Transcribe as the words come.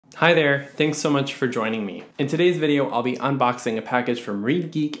Hi there, thanks so much for joining me. In today's video, I'll be unboxing a package from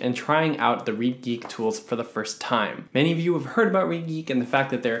ReedGeek and trying out the ReedGeek tools for the first time. Many of you have heard about ReedGeek and the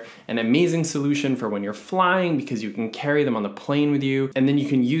fact that they're an amazing solution for when you're flying because you can carry them on the plane with you, and then you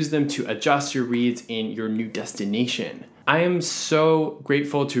can use them to adjust your reads in your new destination. I am so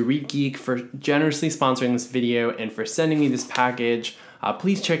grateful to ReedGeek for generously sponsoring this video and for sending me this package.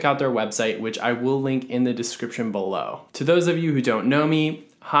 Please check out their website, which I will link in the description below. To those of you who don't know me,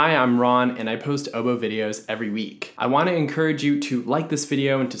 hi, I'm Ron, and I post oboe videos every week. I want to encourage you to like this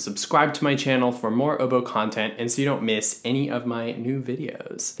video and to subscribe to my channel for more oboe content and so you don't miss any of my new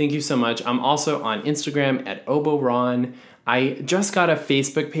videos. Thank you so much. I'm also on Instagram at oboron. I just got a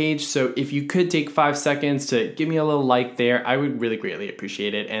Facebook page, so if you could take 5 seconds to give me a little like there, I would really greatly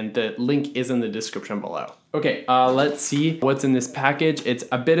appreciate it, and the link is in the description below. Okay, let's see what's in this package. It's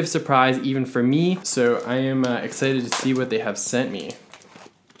a bit of surprise even for me, so I am excited to see what they have sent me.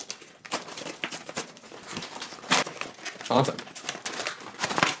 Awesome.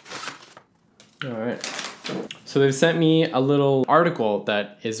 All right. So they've sent me a little article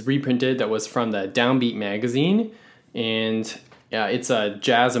that is reprinted that was from the Downbeat magazine. And yeah, it's a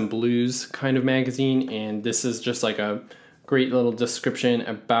jazz and blues kind of magazine. And this is just like a great little description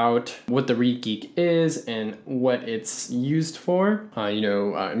about what the ReedGeek is and what it's used for.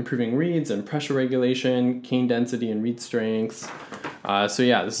 Improving reads and pressure regulation, cane density and read strengths. So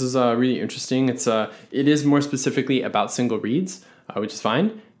yeah, this is really interesting. It is more specifically about single reads, which is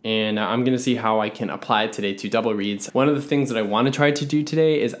fine. And I'm gonna see how I can apply it today to double reads. One of the things that I wanna try to do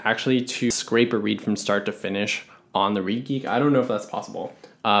today is actually to scrape a read from start to finish on the ReedGeek. I don't know if that's possible,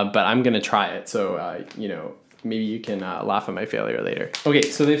 but I'm gonna try it. So, maybe you can laugh at my failure later. Okay,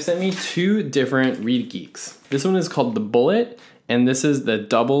 so they've sent me 2 different ReedGeeks. This one is called the Bullet, and this is the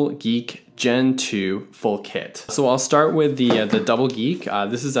DoubleGeek Gen 2 full kit. So I'll start with the DoubleGeek.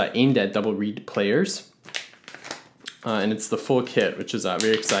 This is aimed at double read players. And it's the full kit, which is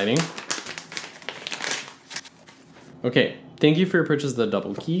very exciting. Okay, thank you for your purchase of the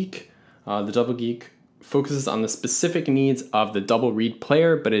DoubleGeek. The DoubleGeek focuses on the specific needs of the double read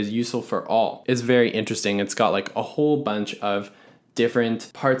player, but is useful for all. It's very interesting. It's got like a whole bunch of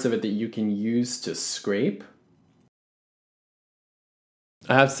different parts of it that you can use to scrape.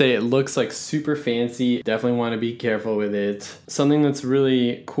 I have to say it looks like super fancy. Definitely want to be careful with it. Something that's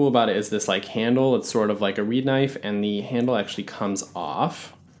really cool about it is this like handle. It's sort of like a reed knife, and the handle actually comes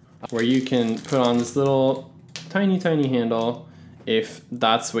off where you can put on this little tiny handle if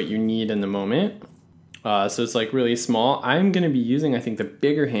that's what you need in the moment. So it's like really small. I'm gonna be using, I think, the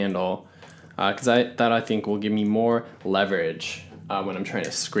bigger handle because I think will give me more leverage when I'm trying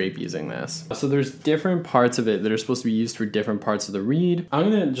to scrape using this. So there's different parts of it that are supposed to be used for different parts of the read. I'm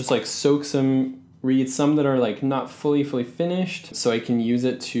gonna just like soak some reads, some that are like not fully finished, so I can use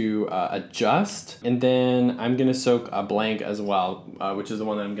it to adjust. And then I'm gonna soak a blank as well, which is the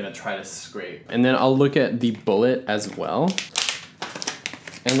one that I'm gonna try to scrape. And then I'll look at the Bullet as well.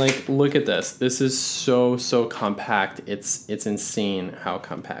 And like, look at this. This is so compact. It's insane how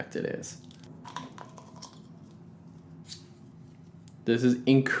compact it is. This is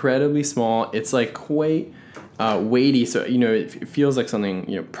incredibly small. It's like quite weighty, so it feels like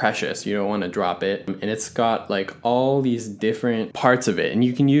something precious. You don't want to drop it. And it's got like all these different parts of it, and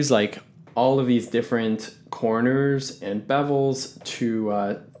you can use like all of these different corners and bevels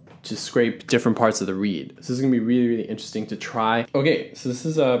to scrape different parts of the reed. This is gonna be really interesting to try. Okay, so this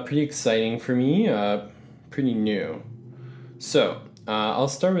is pretty exciting for me, pretty new. So I'll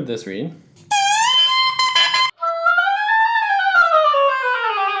start with this reed.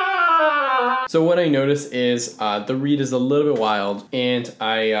 So what I notice is the reed is a little bit wild, and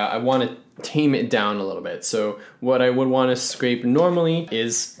I want to tame it down a little bit. So what I would want to scrape normally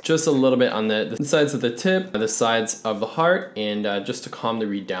is just a little bit on the sides of the tip, the sides of the heart, and just to calm the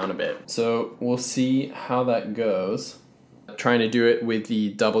reed down a bit. So we'll see how that goes. Trying to do it with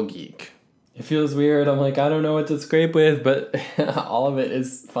the DoubleGeek. It feels weird. I'm like, I don't know what to scrape with, but all of it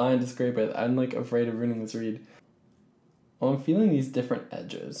is fine to scrape with. I'm like afraid of ruining this reed. Well, I'm feeling these different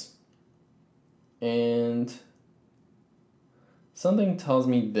edges. And something tells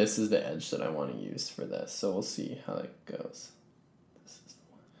me this is the edge that I want to use for this, so we'll see how it goes. This is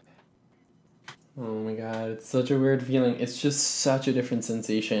the one. Oh my god, it's such a weird feeling. It's just such a different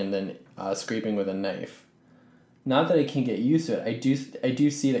sensation than scraping with a knife. Not that I can't get used to it. I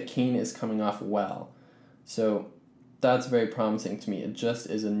do see that cane is coming off well, so that's very promising to me. It just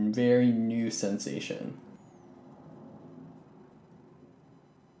is a very new sensation.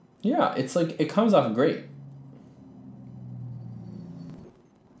 Yeah, it's like, it comes off great.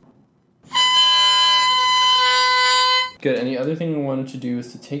 Good, and the other thing I wanted to do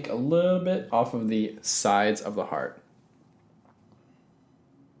is to take a little bit off of the sides of the heart.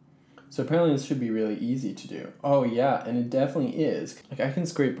 So apparently this should be really easy to do. Oh yeah, and it definitely is. Like I can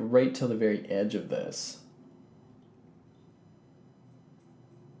scrape right till the very edge of this.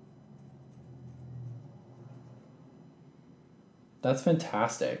 That's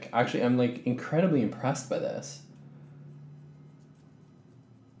fantastic. Actually, I'm like incredibly impressed by this.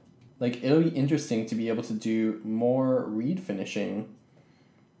 Like it'll be interesting to be able to do more reed finishing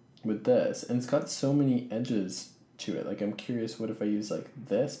with this. And it's got so many edges to it. Like I'm curious, what if I use like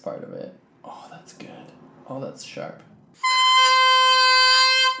this part of it? Oh, that's good. Oh, that's sharp.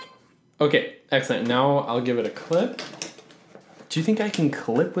 Okay, excellent. Now I'll give it a clip. Do you think I can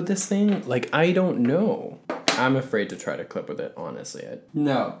clip with this thing? Like, I don't know. I'm afraid to try to clip with it, honestly.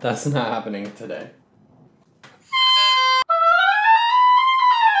 No, that's not happening today.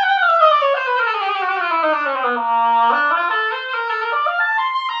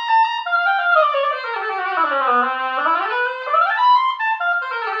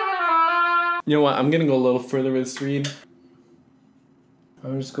 You know what, I'm gonna go a little further with this reed. I'm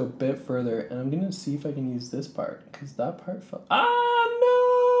gonna just go a bit further and I'm gonna see if I can use this part, because that part fell. Ah,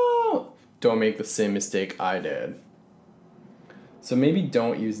 no! Don't make the same mistake I did. So maybe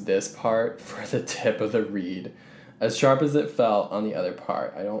don't use this part for the tip of the reed. As sharp as it felt on the other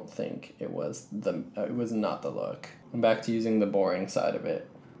part, I don't think it was not the look. I'm back to using the boring side of it.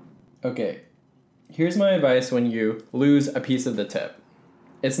 Okay, here's my advice when you lose a piece of the tip.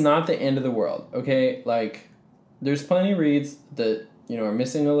 It's not the end of the world, okay? Like, there's plenty of reeds that, you know, are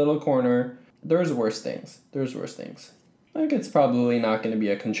missing a little corner. There's worse things. There's worse things. Like, it's probably not going to be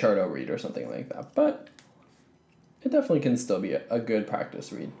a concerto reed or something like that, but it definitely can still be a good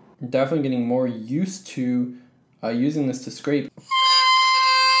practice reed. I'm definitely getting more used to using this to scrape.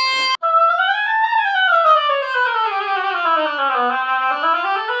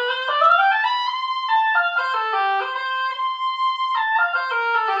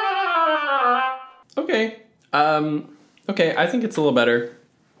 Okay, I think it's a little better.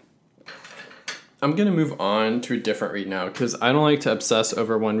 I'm gonna move on to a different reed now because I don't like to obsess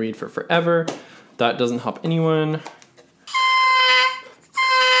over one reed for forever. That doesn't help anyone.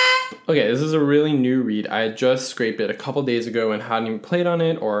 Okay, this is a really new reed. I had just scraped it a couple days ago and hadn't even played on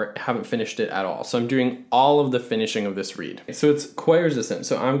it or haven't finished it at all. So I'm doing all of the finishing of this reed. So it's quite resistant.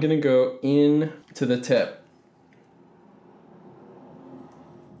 So I'm gonna go in to the tip.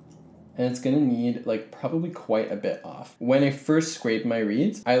 And it's gonna need like probably quite a bit off. When I first scrape my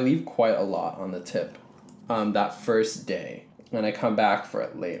reeds, I leave quite a lot on the tip that first day, and I come back for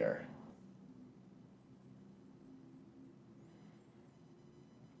it later.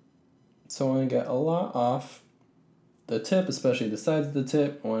 So I wanna get a lot off the tip, especially the sides of the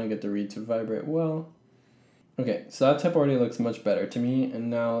tip. I wanna get the reed to vibrate well. Okay, so that tip already looks much better to me, and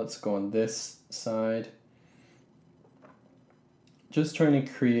now let's go on this side. Just trying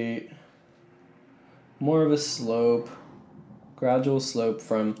to create more of a slope, gradual slope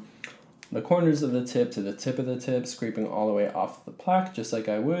from the corners of the tip to the tip of the tip, scraping all the way off the plaque, just like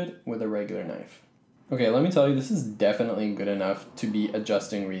I would with a regular knife. Okay, let me tell you, this is definitely good enough to be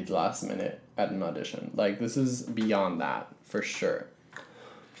adjusting reeds last minute at an audition. Like, this is beyond that, for sure.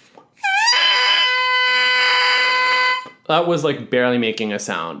 That was like barely making a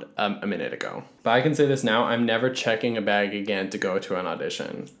sound a minute ago. But I can say this now, I'm never checking a bag again to go to an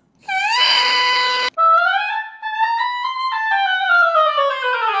audition.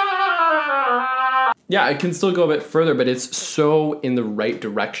 Yeah, I can still go a bit further, but it's so in the right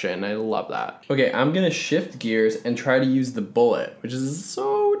direction. I love that. Okay, I'm gonna shift gears and try to use the bullet, which is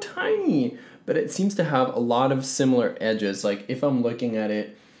so tiny, but it seems to have a lot of similar edges. Like if I'm looking at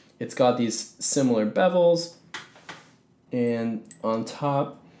it, it's got these similar bevels and on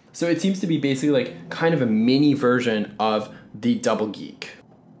top. So it seems to be basically like kind of a mini version of the DoubleGeek.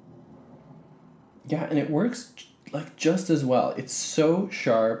 Yeah, and it works like just as well. It's so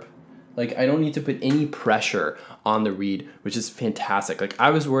sharp. Like, I don't need to put any pressure on the reed, which is fantastic. Like,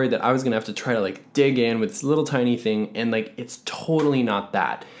 I was worried that I was gonna have to try to like dig in with this little tiny thing, and like, it's totally not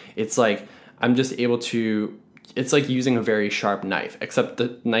that. It's like, I'm just able to, it's like using a very sharp knife, except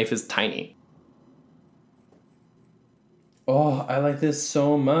the knife is tiny. Oh, I like this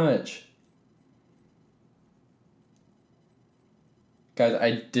so much. Guys,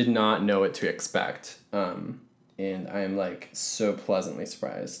 I did not know what to expect, and I am like so pleasantly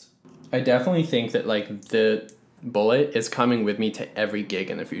surprised. I definitely think that like the bullet is coming with me to every gig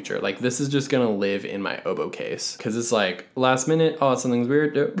in the future. Like this is just gonna live in my oboe case because it's like last minute, oh, something's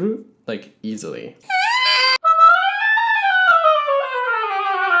weird, like easily.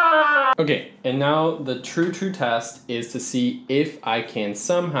 Okay, and now the true test is to see if I can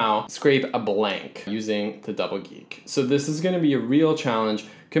somehow scrape a blank using the DoubleGeek. So this is gonna be a real challenge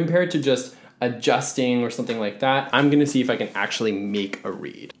compared to just adjusting or something like that. I'm gonna see if I can actually make a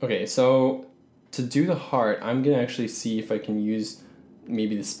reed. Okay, so to do the heart, I'm gonna actually see if I can use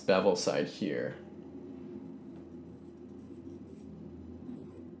maybe this bevel side here.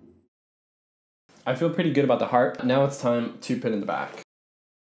 I feel pretty good about the heart. Now it's time to put in the back.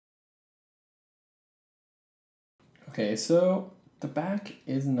 Okay, so the back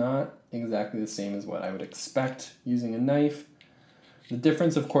is not exactly the same as what I would expect using a knife. The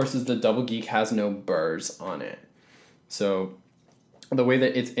difference, of course, is the DoubleGeek has no burrs on it. So the way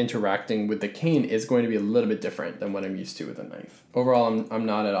that it's interacting with the cane is going to be a little bit different than what I'm used to with a knife. Overall, I'm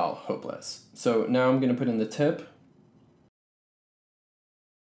not at all hopeless. So now I'm gonna put in the tip.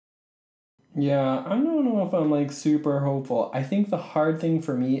 Yeah, I don't know if I'm like super hopeful. I think the hard thing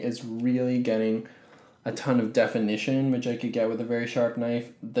for me is really getting a ton of definition, which I could get with a very sharp knife.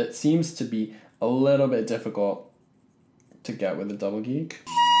 That seems to be a little bit difficult to get with a DoubleGeek.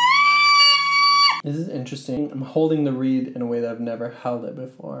 This is interesting. I'm holding the reed in a way that I've never held it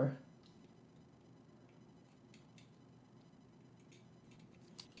before.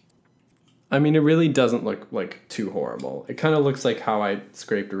 I mean, it really doesn't look like too horrible. It kind of looks like how I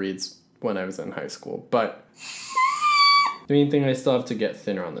scraped reeds when I was in high school, but the main thing, I still have to get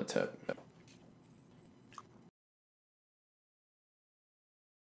thinner on the tip.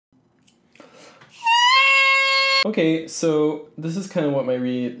 Okay, so this is kind of what my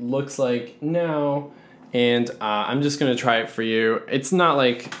reed looks like now, and I'm just gonna try it for you. It's not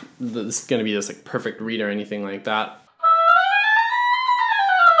like this is gonna be this like perfect reed or anything like that.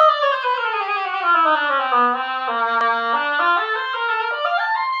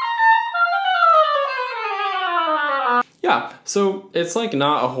 Yeah, so it's like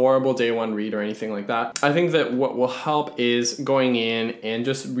not a horrible day one read or anything like that. I think that what will help is going in and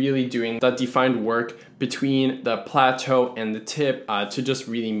just really doing that defined work between the plateau and the tip to just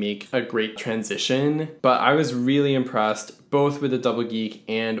really make a great transition. But I was really impressed both with the DoubleGeek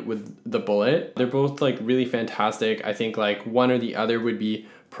and with the Bullet. They're both like really fantastic. I think like one or the other would be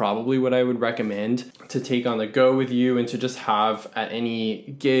probably what I would recommend to take on the go with you and to just have at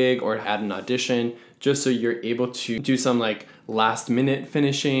any gig or at an audition, just so you're able to do some like last minute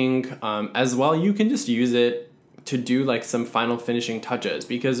finishing. As well, you can just use it to do like some final finishing touches,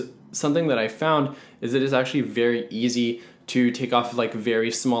 because something that I found is that it's actually very easy to take off like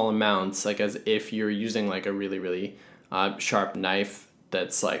very small amounts, like as if you're using like a really sharp knife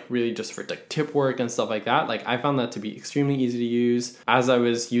that's like really just for like tip work and stuff like that. Like I found that to be extremely easy to use. As I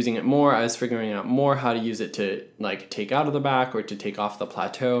was using it more, I was figuring out more how to use it to like take out of the back or to take off the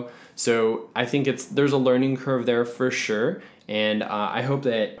plateau. So I think there's a learning curve there for sure. And I hope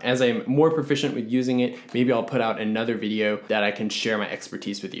that as I'm more proficient with using it, maybe I'll put out another video that I can share my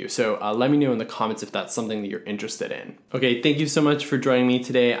expertise with you. So let me know in the comments if that's something that you're interested in. Okay, thank you so much for joining me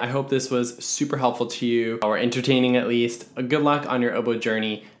today. I hope this was super helpful to you, or entertaining at least. Good luck on your oboe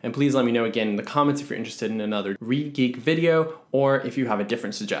journey. And please let me know again in the comments if you're interested in another ReedGeek video, or if you have a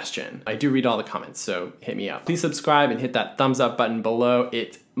different suggestion. I do read all the comments, so hit me up. Please subscribe and hit that thumbs up button below.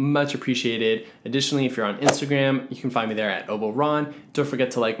 It's much appreciated. Additionally, if you're on Instagram, you can find me there at oboron. Don't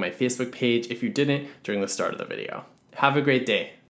forget to like my Facebook page if you didn't during the start of the video. Have a great day.